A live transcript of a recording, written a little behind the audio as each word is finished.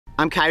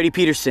I'm Coyote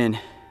Peterson,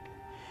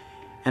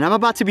 and I'm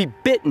about to be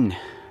bitten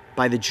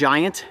by the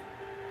giant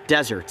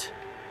desert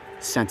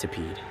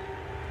centipede.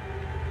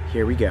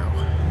 Here we go.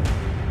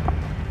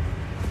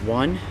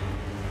 1,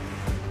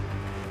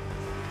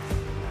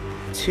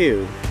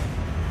 2,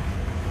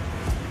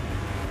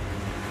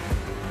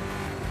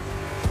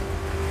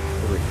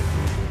 3.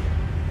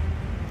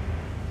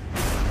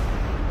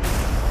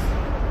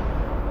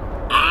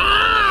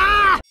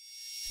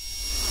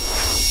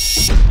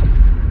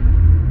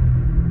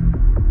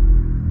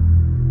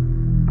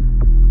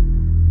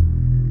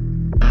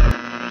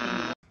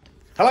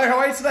 Hello, how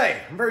are you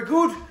today? I'm very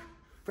good.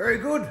 Very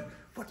good.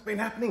 What's been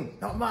happening?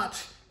 Not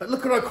much. But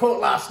look what I caught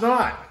last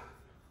night.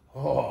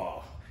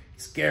 Oh,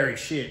 scary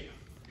shit.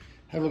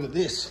 Have a look at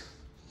this.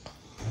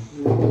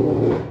 Just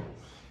go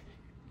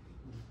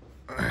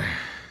ahead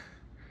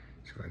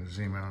and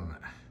zoom in on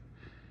that.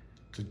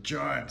 It's a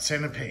giant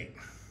centipede.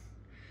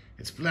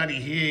 It's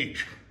bloody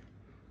huge.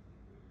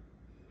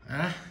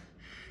 Huh?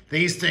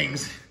 These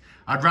things,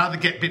 I'd rather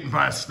get bitten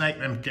by a snake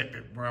than get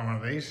bitten by one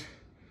of these.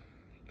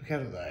 Look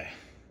at it there.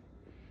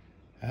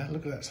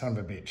 Look at that son of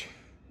a bitch.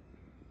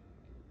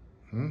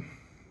 All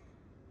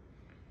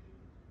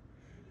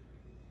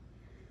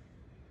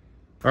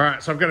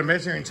right, so I've got a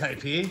measuring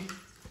tape here.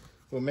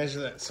 We'll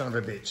measure that son of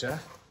a bitch, huh?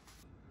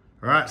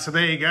 All right, so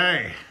there you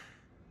go.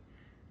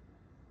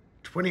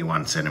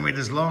 21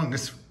 centimeters long,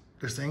 this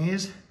thing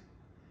is.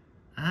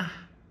 Huh?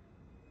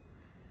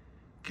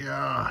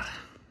 God.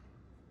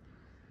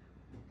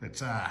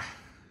 Let's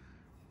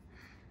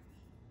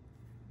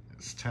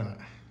turn it.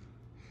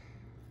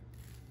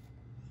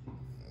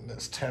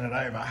 Let's turn it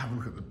over, have a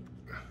look at the...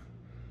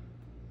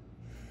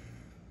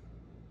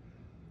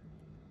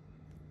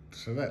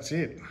 So that's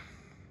it.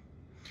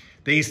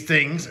 These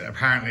things,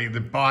 apparently the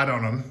bite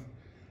on them,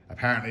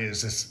 apparently is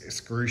just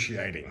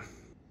excruciating.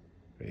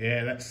 But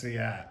yeah, that's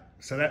the,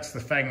 so that's the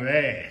fang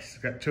there. It's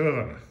got 2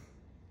 of them.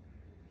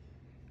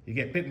 You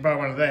get bitten by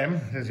one of them,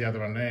 there's the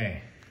other one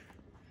there.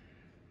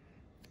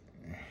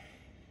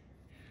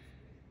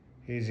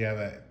 Here's the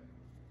other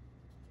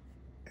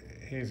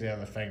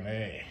fang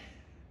there.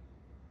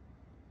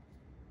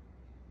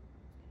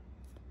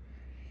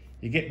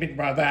 You get bitten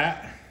by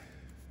that,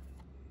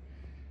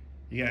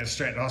 you go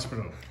straight to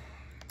hospital.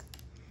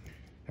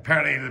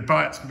 Apparently the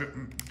bite's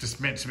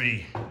just meant to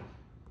be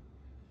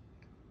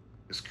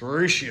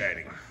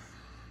excruciating.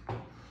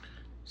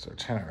 So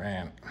turn it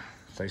around.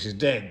 So she's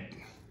dead,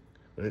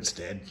 but it's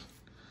dead.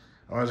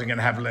 I wasn't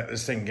gonna have to let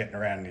this thing get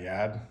around the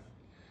yard.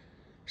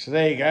 So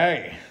there you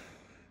go.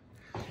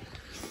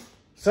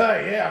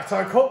 So yeah, so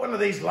I caught one of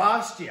these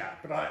last year,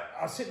 but I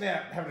was sitting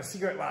out having a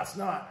cigarette last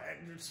night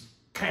and it just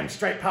came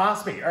straight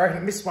past me. I reckon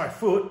it missed my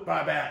foot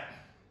by about,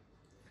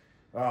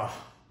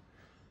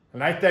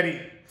 an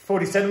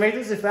 40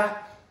 centimeters, if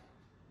that.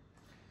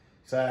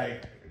 So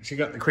she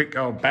got the quick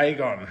old bag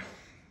on.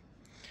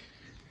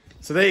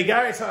 So there you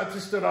go. So I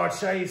just thought I'd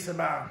show you some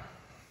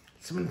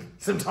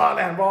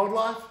Thailand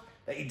wildlife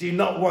that you do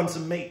not want to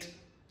meet.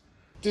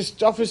 This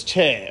office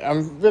chair,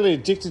 I'm really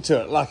addicted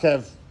to it. Like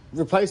I've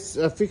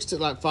fixed it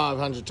like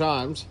 500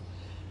 times.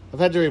 I've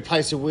had to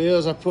replace the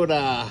wheels. I put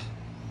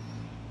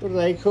what are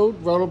they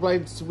called?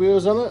 Rollerblades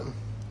wheels on it.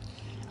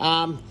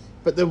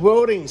 But the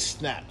welding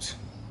snapped.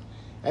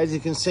 As you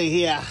can see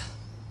here.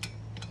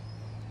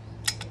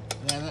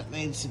 Now that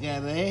needs to go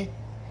there.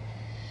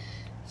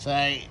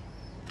 So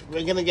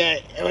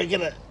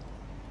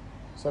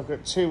so I've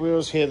got 2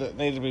 wheels here that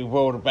need to be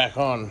welded back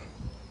on.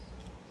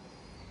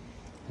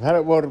 I've had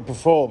it welded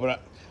before,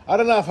 but I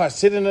don't know if I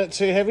sit in it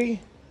too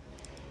heavy.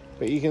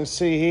 But you can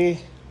see here.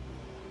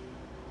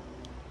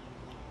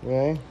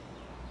 Yeah.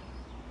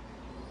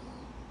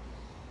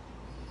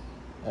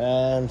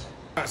 And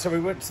so we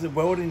went to the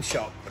welding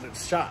shop, but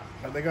it's shut.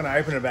 But they're going to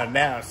open in about an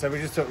hour, so we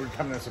just thought we'd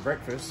come down to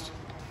breakfast.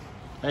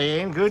 Hey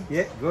Ian, good?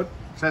 Yeah, good.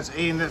 So that's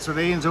Ian. That's what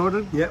Ian's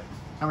ordered. Yep.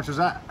 How much was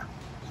that? I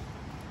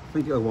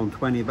think it was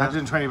 120 baht.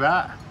 120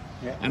 baht.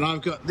 Yeah. And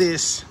I've got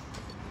this.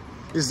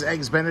 This is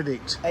Eggs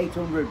Benedict.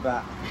 800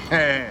 baht.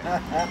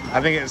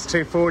 I think it's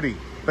 240.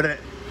 But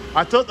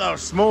I thought they were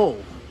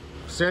small.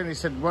 Certainly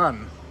said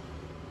 1.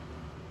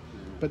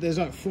 But there's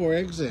like 4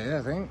 eggs there,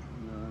 I think.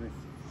 No.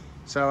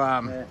 So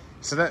yeah.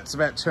 So that's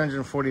about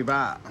 240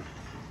 baht.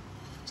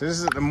 So this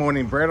is the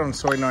morning bread on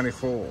soy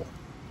 94.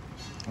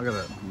 Look at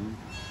it.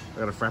 I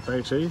got a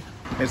frappe too.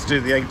 Let's do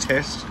the egg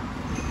test.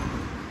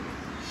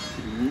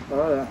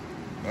 Oh yeah.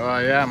 Oh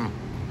yum.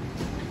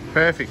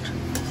 Perfect.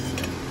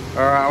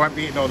 Alright, I won't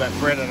be eating all that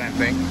bread, I don't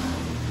think.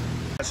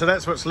 So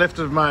that's what's left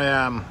of my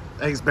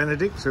Eggs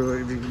Benedict, or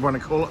if you want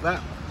to call it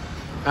that.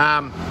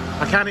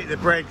 I can't eat the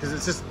bread because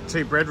it's just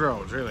 2 bread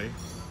rolls, really.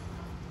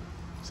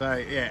 So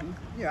yeah.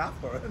 Yeah,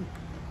 for it.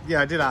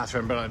 Yeah, I did ask for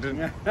them, but I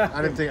didn't.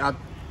 I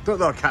thought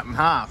they were cut in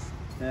half.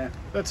 Yeah.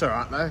 That's all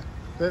right though.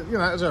 You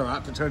know, it was all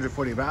right for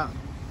 240 baht.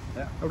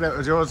 Yeah. Hope that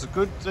was yours.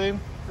 Good,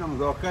 team.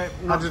 I'm okay.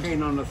 Not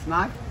keen on the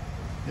snack.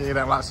 Yeah, you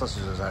don't like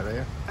sausages, though, do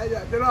you?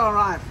 They're all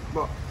right,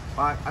 but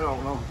I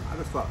don't know. I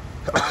just thought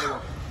try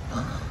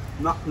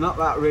one. Not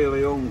that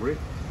really hungry.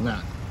 No.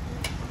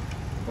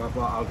 But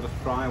I'll just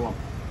try one.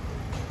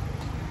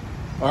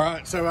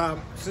 Alright,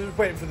 so just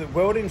waiting for the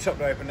welding shop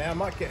to open now. I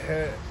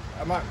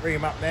might ring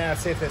them up now,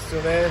 see if they're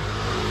still there.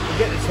 We'll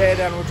get the chair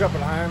down, we'll drop it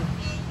home.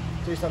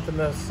 Do something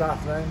this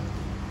afternoon.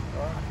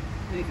 Alright.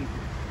 You can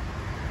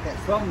get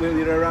fun with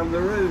you around the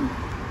room.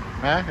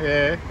 Huh?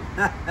 Yeah.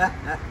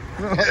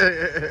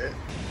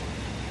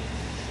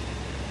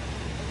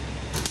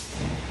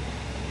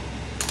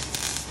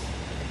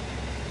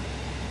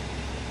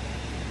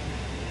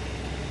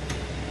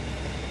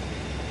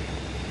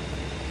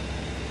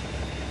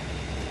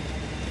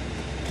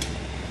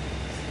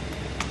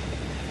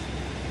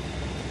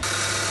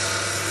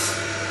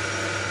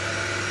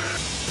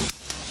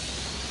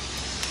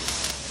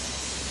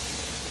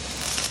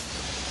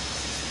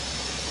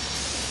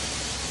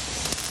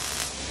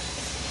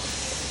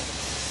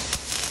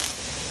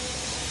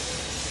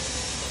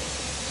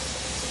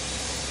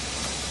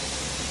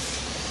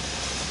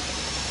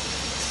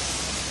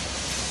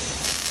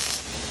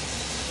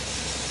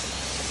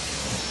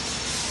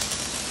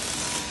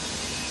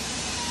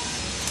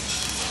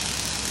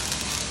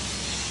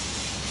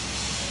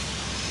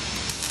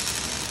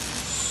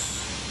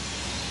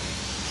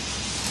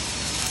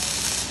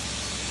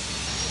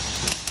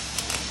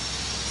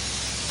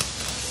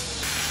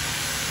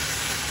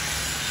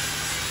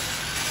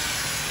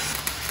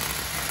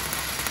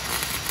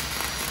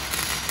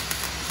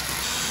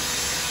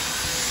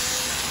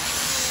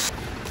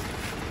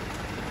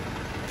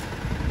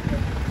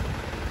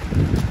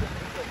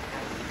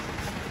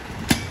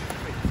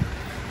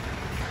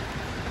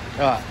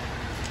 Alright.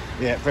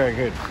 Yeah, very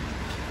good.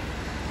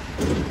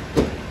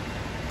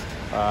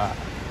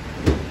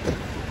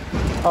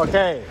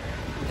 Okay.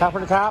 Cap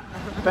and cap.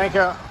 Thank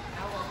you.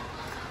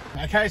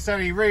 Okay, so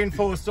he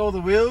reinforced all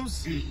the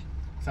wheels.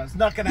 So it's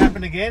not going to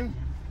happen again.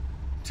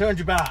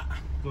 200 baht.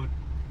 Good.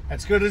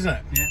 That's good, isn't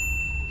it? Yeah.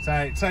 So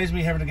it saves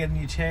me having to get a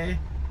new chair.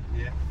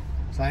 Yeah.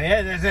 So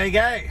yeah, there you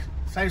go.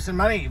 Save some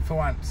money for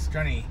once,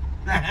 Jonny.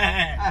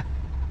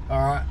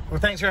 Alright. Well,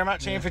 thanks very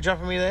much, Ian, for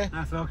dropping me there.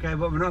 That's okay,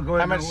 but we're not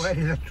going nowhere.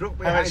 There's a truck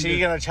behind How much are you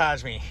us. going to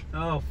charge me?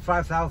 Oh,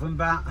 5,000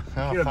 baht.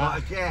 Oh, Should have bought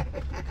a chair.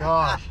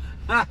 God.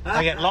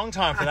 I get long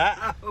time for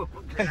that. Oh,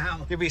 fucking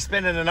hell. You'll be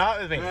spending the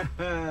night with me.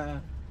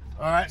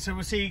 Alright, so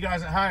we'll see you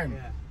guys at home.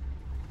 Yeah.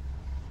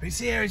 But you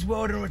see how he's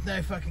welding with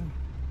no fucking...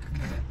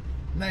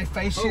 no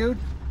face shield?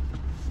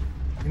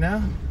 You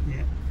know?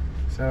 Yeah.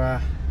 So,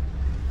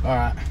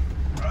 alright.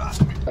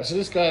 So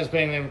this guy's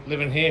been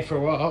living here for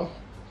a while.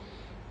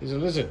 He's a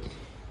lizard.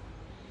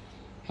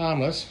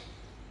 Harmless.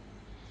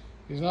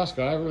 He's a nice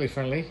guy, really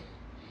friendly.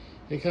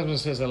 He comes and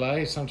says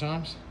hello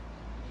sometimes.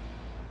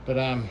 But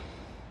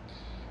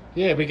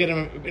yeah, we get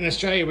them in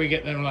Australia. We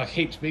get them like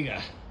heaps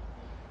bigger.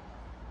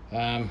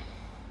 But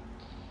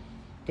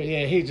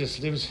yeah, he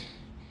just lives.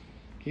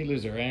 He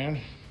lives around.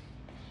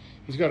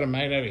 He's got a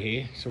mate over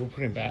here, so we'll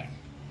put him back.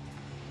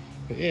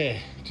 But yeah,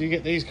 do you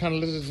get these kind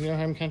of lizards in your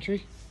home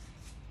country?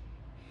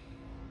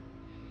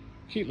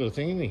 Cute little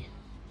thing, isn't he?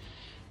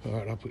 All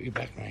right, I'll put you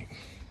back, mate.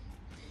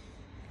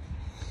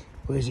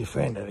 Where's your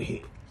friend over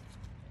here?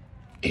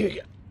 Here we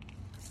go.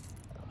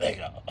 There you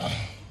go.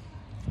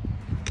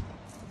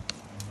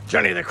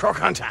 Jonny the croc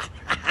hunter.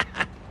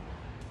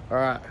 All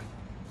right.